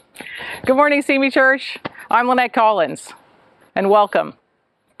Good morning, CME Church. I'm Lynette Collins, and welcome.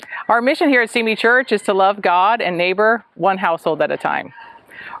 Our mission here at CME Church is to love God and neighbor one household at a time.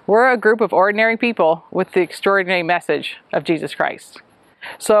 We're a group of ordinary people with the extraordinary message of Jesus Christ.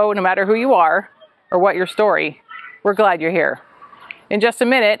 So no matter who you are or what your story, we're glad you're here. In just a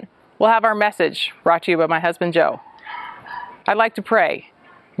minute, we'll have our message brought to you by my husband, Joe. I'd like to pray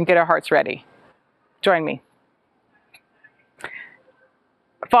and get our hearts ready. Join me.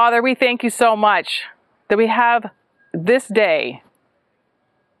 Father, we thank you so much that we have this day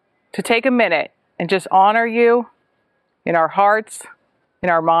to take a minute and just honor you in our hearts, in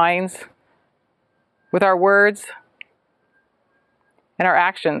our minds, with our words and our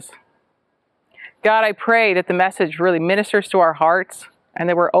actions. God, I pray that the message really ministers to our hearts and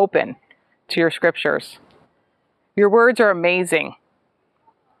that we're open to your scriptures. Your words are amazing.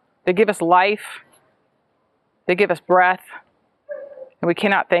 They give us life. They give us breath. And we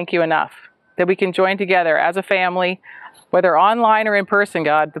cannot thank you enough that we can join together as a family, whether online or in person,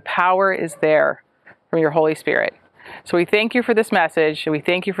 God. The power is there from your Holy Spirit. So we thank you for this message, and we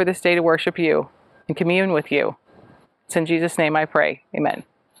thank you for this day to worship you and commune with you. It's in Jesus' name I pray. Amen.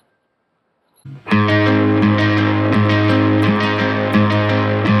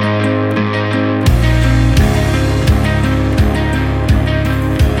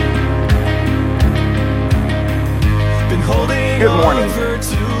 Good morning.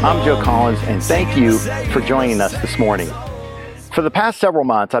 I'm Joe Collins, and thank you for joining us this morning. For the past several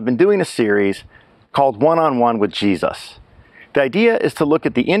months, I've been doing a series called One-on-One with Jesus. The idea is to look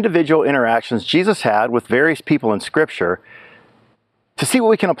at the individual interactions Jesus had with various people in Scripture to see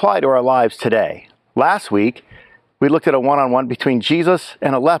what we can apply to our lives today. Last week, we looked at a one-on-one between Jesus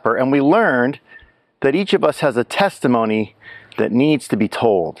and a leper, and we learned that each of us has a testimony that needs to be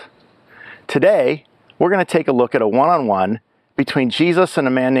told. Today, we're going to take a look at a one-on-one between Jesus and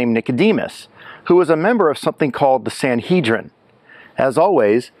a man named Nicodemus, who was a member of something called the Sanhedrin. As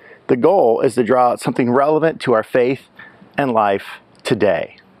always, the goal is to draw out something relevant to our faith and life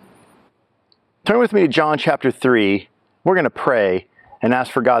today. Turn with me to John chapter 3. We're going to pray and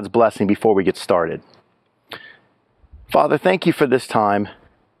ask for God's blessing before we get started. Father, thank you for this time,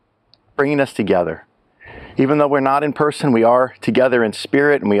 bringing us together. Even though we're not in person, we are together in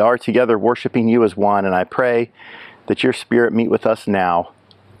spirit, and we are together worshiping you as one. And I pray that your Spirit meet with us now.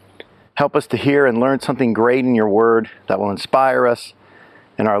 Help us to hear and learn something great in your word that will inspire us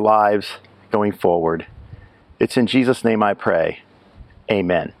in our lives going forward. It's in Jesus' name I pray.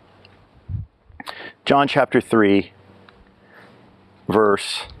 Amen. John chapter 3,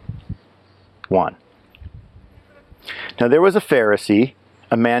 verse 1. Now there was a Pharisee,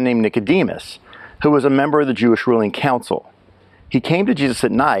 a man named Nicodemus, who was a member of the Jewish ruling council. He came to Jesus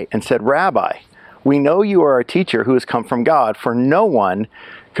at night and said, "Rabbi, we know you are a teacher who has come from God, for no one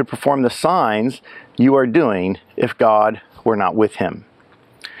could perform the signs you are doing if God were not with him."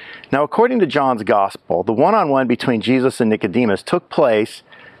 Now, according to John's gospel, the one-on-one between Jesus and Nicodemus took place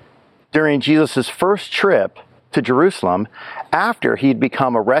during Jesus' first trip to Jerusalem after he'd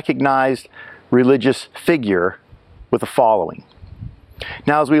become a recognized religious figure with a following.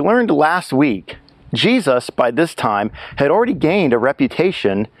 Now, as we learned last week, Jesus, by this time, had already gained a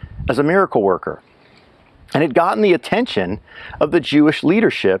reputation as a miracle worker and had gotten the attention of the Jewish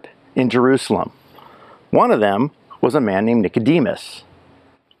leadership in Jerusalem. One of them was a man named Nicodemus.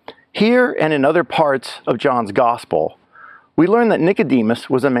 Here and in other parts of John's gospel, we learn that Nicodemus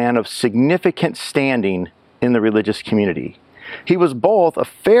was a man of significant standing in the religious community. He was both a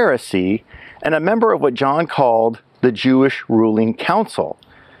Pharisee and a member of what John called the Jewish ruling council,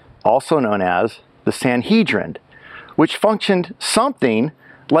 also known as the Sanhedrin, which functioned something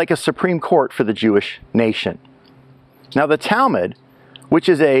like a Supreme Court for the Jewish nation. Now the Talmud, which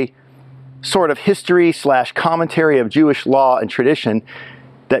is a sort of history/commentary of Jewish law and tradition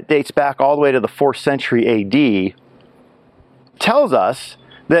that dates back all the way to the 4th century AD, tells us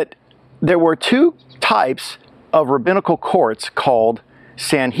that there were two types of rabbinical courts called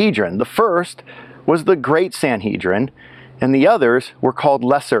Sanhedrin. The first was the Great Sanhedrin, and the others were called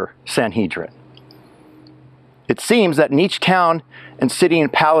Lesser Sanhedrin. It seems that in each town and city in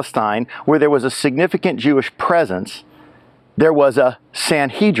Palestine where there was a significant Jewish presence, there was a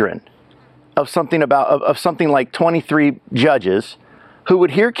Sanhedrin of something like 23 judges who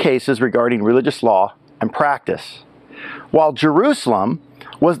would hear cases regarding religious law and practice. While Jerusalem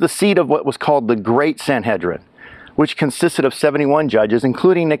was the seat of what was called the Great Sanhedrin, which consisted of 71 judges,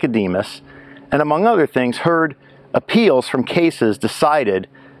 including Nicodemus, and among other things, heard appeals from cases decided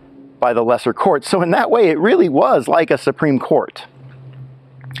by the lesser court. So in that way, it really was like a Supreme Court.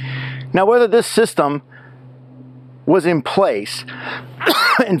 Now, whether this system was in place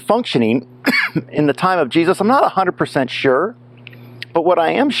and functioning in the time of Jesus, I'm not 100% sure. But what I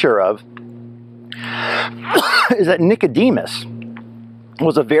am sure of is that Nicodemus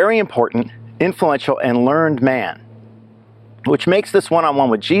was a very important, influential, and learned man, which makes this one-on-one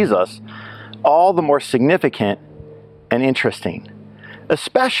with Jesus all the more significant and interesting,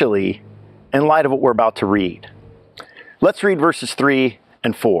 especially in light of what we're about to read. Let's read verses 3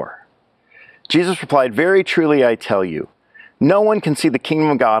 and 4. Jesus replied, "Very truly I tell you, no one can see the kingdom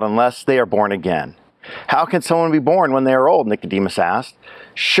of God unless they are born again. How can someone be born when they are old?" Nicodemus asked.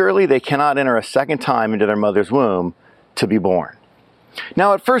 "Surely they cannot enter a second time into their mother's womb to be born."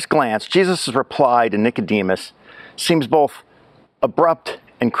 Now, at first glance, Jesus' reply to Nicodemus seems both abrupt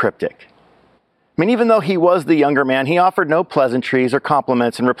and cryptic. I mean, even though he was the younger man, he offered no pleasantries or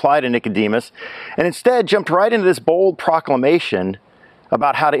compliments in reply to Nicodemus, and instead jumped right into this bold proclamation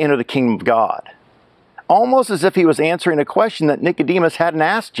about how to enter the kingdom of God, almost as if he was answering a question that Nicodemus hadn't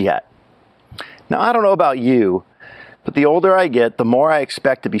asked yet. Now, I don't know about you, but the older I get, the more I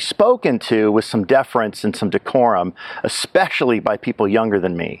expect to be spoken to with some deference and some decorum, especially by people younger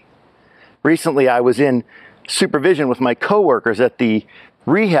than me. Recently, I was in supervision with my coworkers at the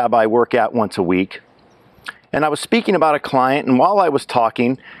rehab I work at once a week, and I was speaking about a client, and while I was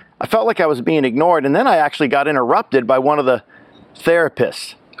talking, I felt like I was being ignored, and then I actually got interrupted by one of the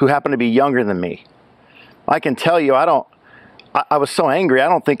therapists who happened to be younger than me. I can tell you, I was so angry, I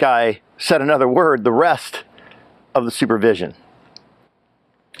don't think I said another word the rest of the supervision.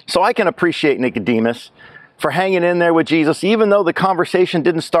 So I can appreciate Nicodemus for hanging in there with Jesus, even though the conversation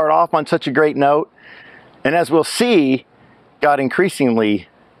didn't start off on such a great note, and as we'll see, got increasingly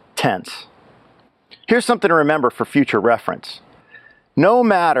tense. Here's something to remember for future reference. No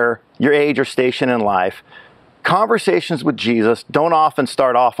matter your age or station in life, conversations with Jesus don't often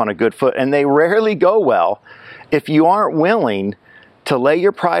start off on a good foot, and they rarely go well if you aren't willing to lay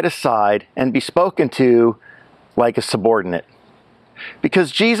your pride aside and be spoken to like a subordinate.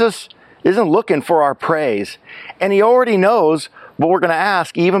 Because Jesus isn't looking for our praise, and he already knows what we're going to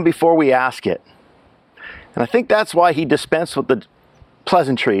ask even before we ask it. And I think that's why he dispensed with the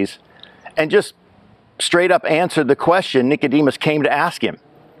pleasantries and just straight up answered the question Nicodemus came to ask him.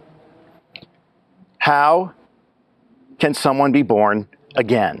 How can someone be born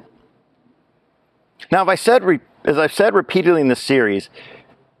again? Now, as I've said repeatedly in this series,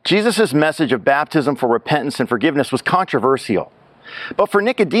 Jesus' message of baptism for repentance and forgiveness was controversial. But for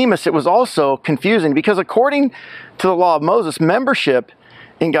Nicodemus, it was also confusing because according to the law of Moses, membership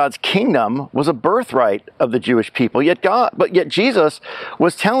in God's kingdom was a birthright of the Jewish people. Yet Jesus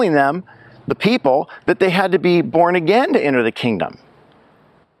was telling them, the people, that they had to be born again to enter the kingdom.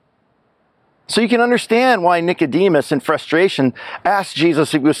 So you can understand why Nicodemus, in frustration, asked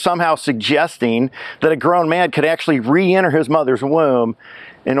Jesus if he was somehow suggesting that a grown man could actually re-enter his mother's womb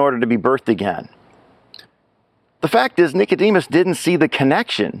in order to be birthed again. The fact is, Nicodemus didn't see the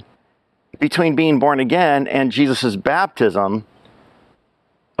connection between being born again and Jesus' baptism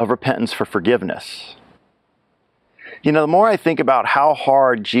of repentance for forgiveness. You know, the more I think about how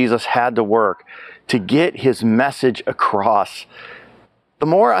hard Jesus had to work to get his message across, the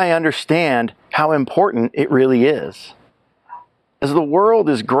more I understand how important it really is. As the world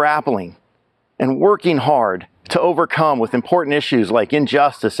is grappling and working hard to overcome with important issues like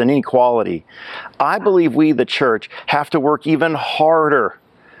injustice and inequality, I believe we, the church, have to work even harder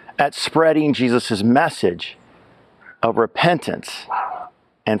at spreading Jesus' message of repentance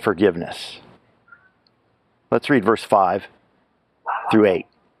and forgiveness. Let's read verse 5 through 8.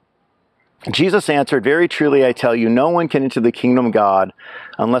 Jesus answered, "Very truly I tell you, no one can enter the kingdom of God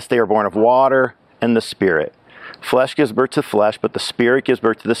unless they are born of water and the Spirit. Flesh gives birth to flesh, but the Spirit gives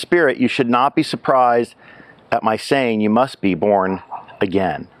birth to the Spirit. You should not be surprised at my saying you must be born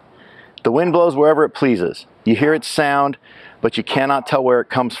again. The wind blows wherever it pleases. You hear its sound, but you cannot tell where it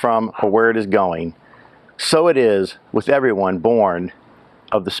comes from or where it is going. So it is with everyone born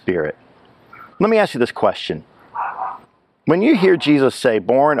of the Spirit." Let me ask you this question. When you hear Jesus say,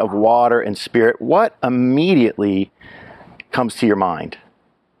 born of water and Spirit, what immediately comes to your mind?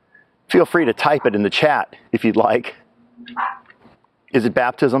 Feel free to type it in the chat if you'd like. Is it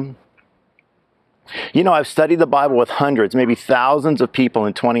baptism? You know, I've studied the Bible with hundreds, maybe thousands of people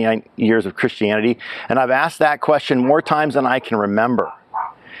in 29 years of Christianity, and I've asked that question more times than I can remember.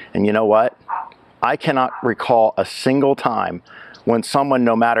 And you know what? I cannot recall a single time when someone,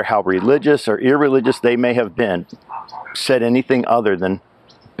 no matter how religious or irreligious they may have been, said anything other than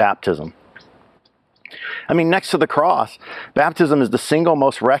baptism. I mean, next to the cross, baptism is the single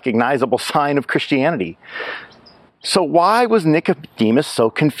most recognizable sign of Christianity. So why was Nicodemus so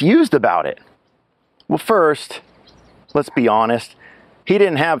confused about it? Well, first, Let's be honest. He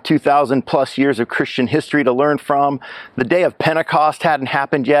didn't have 2,000 plus years of Christian history to learn from. The day of Pentecost hadn't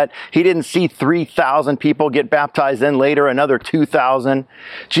happened yet. He didn't see 3,000 people get baptized, then later another 2,000.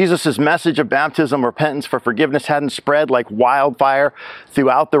 Jesus' message of baptism, repentance for forgiveness hadn't spread like wildfire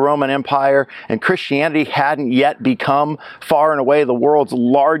throughout the Roman Empire, and Christianity hadn't yet become far and away the world's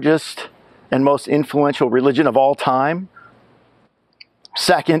largest and most influential religion of all time.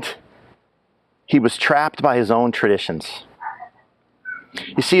 Second, he was trapped by his own traditions.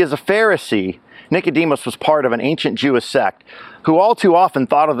 You see, as a Pharisee, Nicodemus was part of an ancient Jewish sect who all too often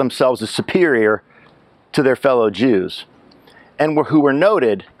thought of themselves as superior to their fellow Jews, and who were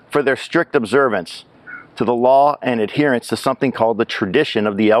noted for their strict observance to the law and adherence to something called the tradition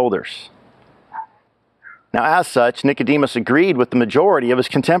of the elders. Now, as such, Nicodemus agreed with the majority of his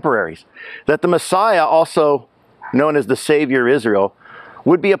contemporaries that the Messiah, also known as the Savior of Israel,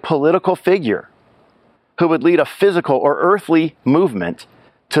 would be a political figure who would lead a physical or earthly movement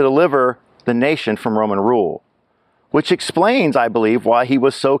to deliver the nation from Roman rule, which explains, I believe, why he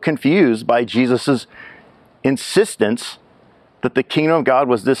was so confused by Jesus' insistence that the kingdom of God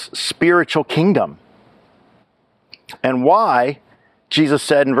was this spiritual kingdom, and why Jesus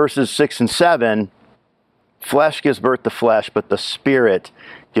said in verses 6 and 7, flesh gives birth to flesh, but the Spirit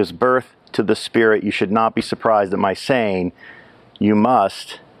gives birth to the Spirit. You should not be surprised at my saying, you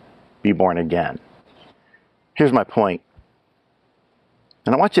must be born again. Here's my point.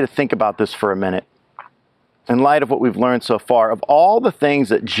 And I want you to think about this for a minute. In light of what we've learned so far, of all the things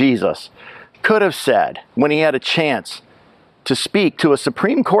that Jesus could have said when he had a chance to speak to a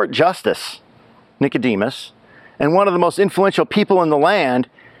Supreme Court justice, Nicodemus, and one of the most influential people in the land,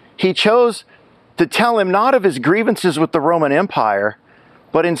 he chose to tell him not of his grievances with the Roman Empire,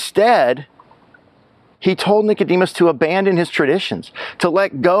 but instead, he told Nicodemus to abandon his traditions, to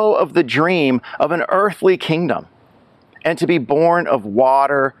let go of the dream of an earthly kingdom, and to be born of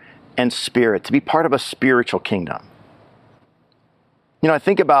water and spirit, to be part of a spiritual kingdom. You know, I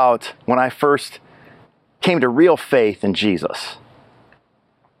think about when I first came to real faith in Jesus.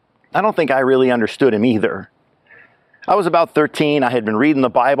 I don't think I really understood him either. I was about 13. I had been reading the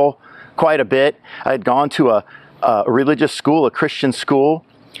Bible quite a bit. I had gone to a religious school, a Christian school,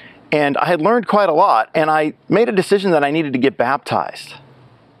 and I had learned quite a lot, and I made a decision that I needed to get baptized.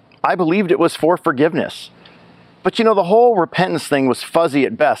 I believed it was for forgiveness. But you know, the whole repentance thing was fuzzy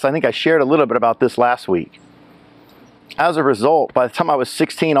at best. I think I shared a little bit about this last week. As a result, by the time I was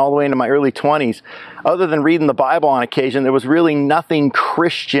 16 all the way into my early 20s, other than reading the Bible on occasion, there was really nothing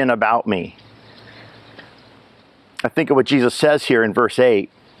Christian about me. I think of what Jesus says here in verse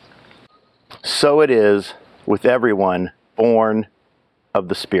 8. So it is with everyone born of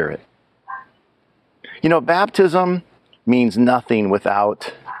the Spirit. You know, baptism means nothing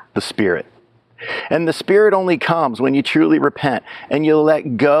without the Spirit. And the Spirit only comes when you truly repent and you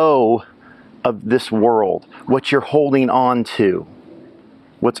let go of this world, what you're holding on to,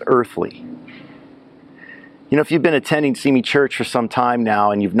 what's earthly. You know, if you've been attending Simi Church for some time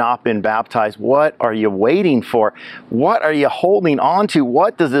now and you've not been baptized, what are you waiting for? What are you holding on to?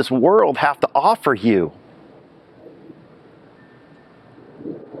 What does this world have to offer you?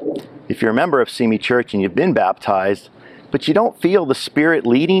 If you're a member of Simi Church and you've been baptized, but you don't feel the Spirit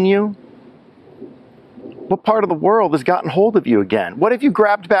leading you, what part of the world has gotten hold of you again? What have you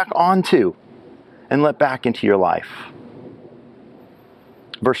grabbed back onto and let back into your life?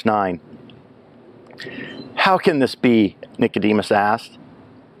 Verse 9. How can this be? Nicodemus asked.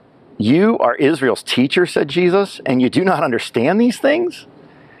 You are Israel's teacher, said Jesus, and you do not understand these things?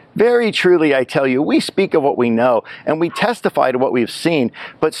 Very truly, I tell you, we speak of what we know, and we testify to what we have seen,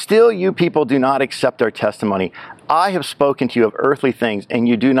 but still you people do not accept our testimony. I have spoken to you of earthly things, and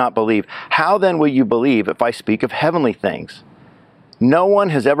you do not believe. How then will you believe if I speak of heavenly things? No one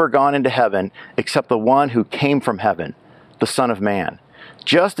has ever gone into heaven except the one who came from heaven, the Son of Man.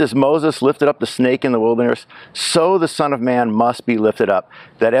 Just as Moses lifted up the snake in the wilderness, so the Son of Man must be lifted up,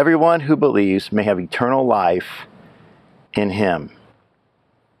 that everyone who believes may have eternal life in him.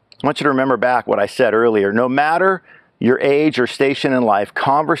 I want you to remember back what I said earlier. No matter your age or station in life,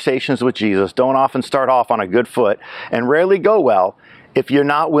 conversations with Jesus don't often start off on a good foot and rarely go well if you're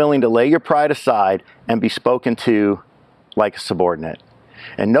not willing to lay your pride aside and be spoken to like a subordinate.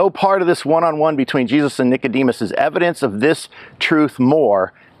 And no part of this one-on-one between Jesus and Nicodemus is evidence of this truth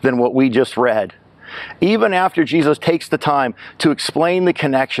more than what we just read. Even after Jesus takes the time to explain the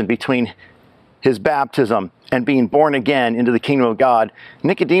connection between his baptism and being born again into the kingdom of God,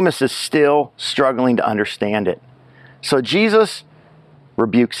 Nicodemus is still struggling to understand it. So Jesus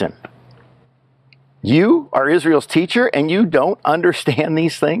rebukes him. You are Israel's teacher and you don't understand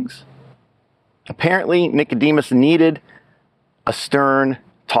these things? Apparently, Nicodemus needed a stern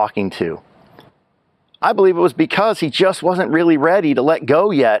talking to. I believe it was because he just wasn't really ready to let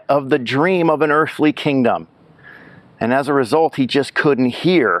go yet of the dream of an earthly kingdom. And as a result, he just couldn't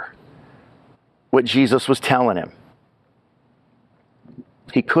hear what Jesus was telling him.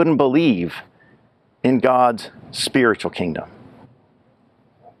 He couldn't believe in God's spiritual kingdom.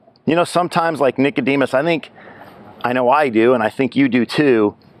 You know, sometimes like Nicodemus, I know I do, and I think you do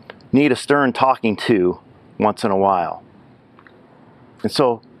too, need a stern talking to once in a while. And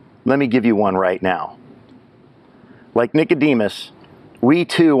so let me give you one right now. Like Nicodemus, we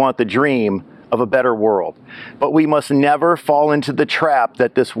too want the dream of a better world, but we must never fall into the trap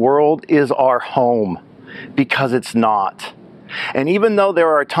that this world is our home, because it's not. And even though there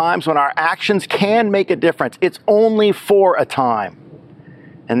are times when our actions can make a difference, it's only for a time.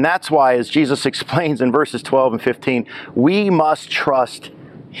 And that's why, as Jesus explains in verses 12 and 15, we must trust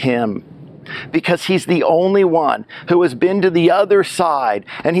him, because he's the only one who has been to the other side,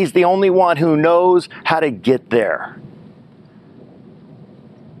 and he's the only one who knows how to get there.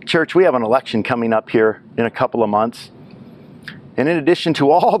 Church, we have an election coming up here in a couple of months. And in addition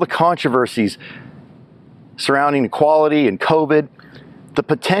to all the controversies surrounding equality and COVID, the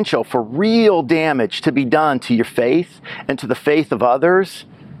potential for real damage to be done to your faith and to the faith of others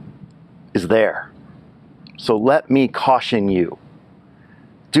is there. So let me caution you.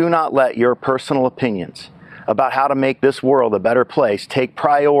 Do not let your personal opinions about how to make this world a better place take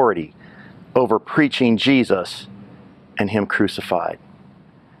priority over preaching Jesus and him crucified.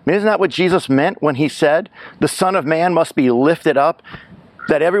 I mean, isn't that what Jesus meant when he said, the Son of Man must be lifted up,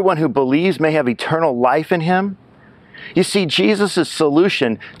 that everyone who believes may have eternal life in him? You see, Jesus'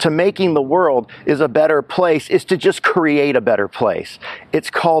 solution to making the world is a better place is to just create a better place.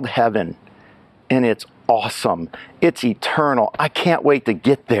 It's called heaven, and it's awesome. It's eternal. I can't wait to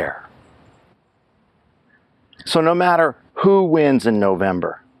get there. So no matter who wins in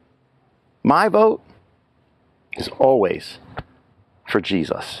November, my vote is always for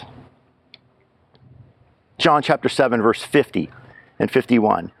Jesus. John chapter 7, verse 50 and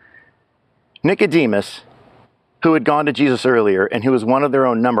 51. Nicodemus, who had gone to Jesus earlier and who was one of their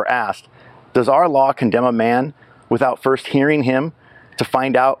own number, asked, "Does our law condemn a man without first hearing him to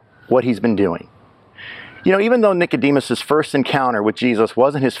find out what he's been doing?" You know, even though Nicodemus' first encounter with Jesus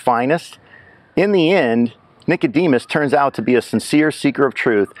wasn't his finest, in the end, Nicodemus turns out to be a sincere seeker of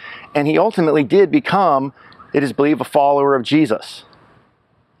truth, and he ultimately did become, it is believed, a follower of Jesus.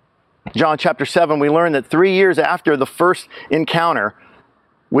 John chapter 7, we learn that 3 years after the first encounter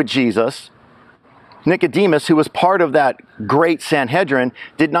with Jesus, Nicodemus, who was part of that great Sanhedrin,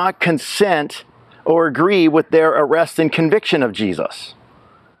 did not consent or agree with their arrest and conviction of Jesus.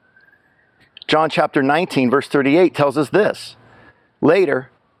 John chapter 19, verse 38 tells us this. Later,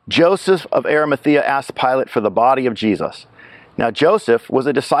 Joseph of Arimathea asked Pilate for the body of Jesus. Now, Joseph was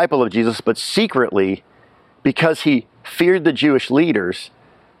a disciple of Jesus, but secretly because he feared the Jewish leaders.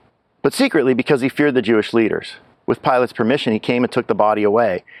 With Pilate's permission, he came and took the body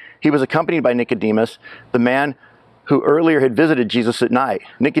away. He was accompanied by Nicodemus, the man who earlier had visited Jesus at night.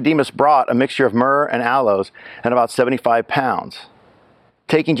 Nicodemus brought a mixture of myrrh and aloes and about 75 pounds.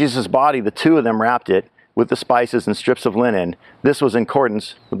 Taking Jesus' body, the two of them wrapped it with the spices and strips of linen. This was in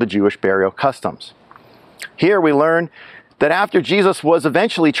accordance with the Jewish burial customs. Here we learn that after Jesus was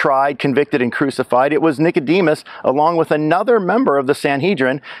eventually tried, convicted, and crucified, it was Nicodemus, along with another member of the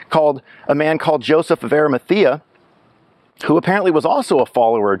Sanhedrin, a man called Joseph of Arimathea, who apparently was also a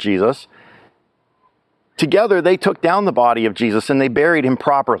follower of Jesus. Together, they took down the body of Jesus and they buried him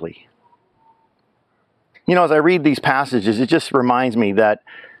properly. You know, as I read these passages, it just reminds me that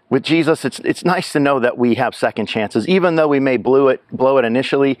with Jesus, it's nice to know that we have second chances. Even though we may blow it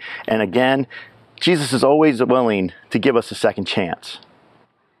initially and again, Jesus is always willing to give us a second chance.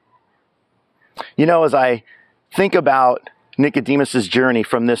 You know, as I think about Nicodemus' journey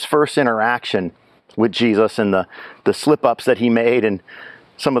from this first interaction with Jesus and the slip-ups that he made and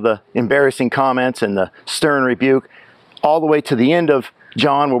some of the embarrassing comments and the stern rebuke, all the way to the end of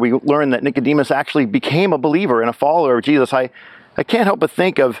John where we learn that Nicodemus actually became a believer and a follower of Jesus, I can't help but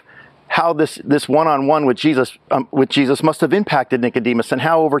think of how this one-on-one with Jesus must have impacted Nicodemus, and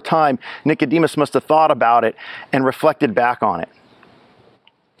how over time Nicodemus must have thought about it and reflected back on it,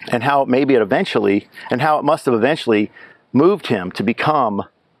 and how it must have eventually moved him to become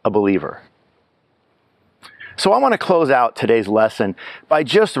a believer. So I want to close out today's lesson by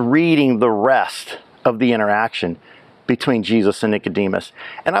just reading the rest of the interaction between Jesus and Nicodemus.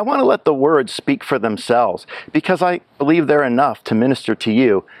 And I want to let the words speak for themselves, because I believe they're enough to minister to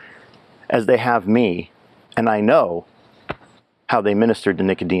you as they have me, and I know how they ministered to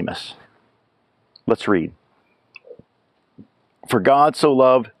Nicodemus. Let's read. For God so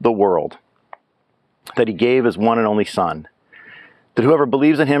loved the world that he gave his one and only Son, that whoever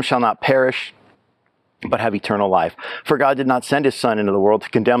believes in him shall not perish, but have eternal life. For God did not send his Son into the world to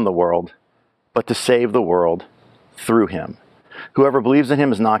condemn the world, but to save the world through him. Whoever believes in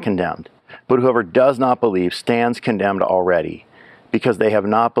him is not condemned, but whoever does not believe stands condemned already, because they have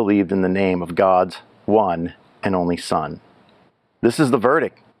not believed in the name of God's one and only Son. This is the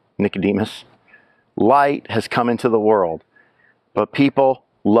verdict, Nicodemus. Light has come into the world, but people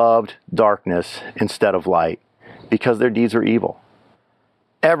loved darkness instead of light, because their deeds are evil.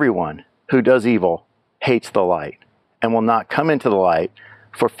 Everyone who does evil hates the light, and will not come into the light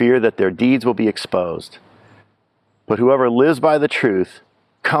for fear that their deeds will be exposed. But whoever lives by the truth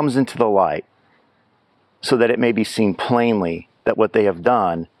comes into the light, so that it may be seen plainly that what they have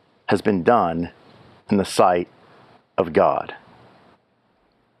done has been done in the sight of God.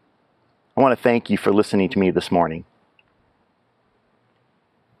 I want to thank you for listening to me this morning.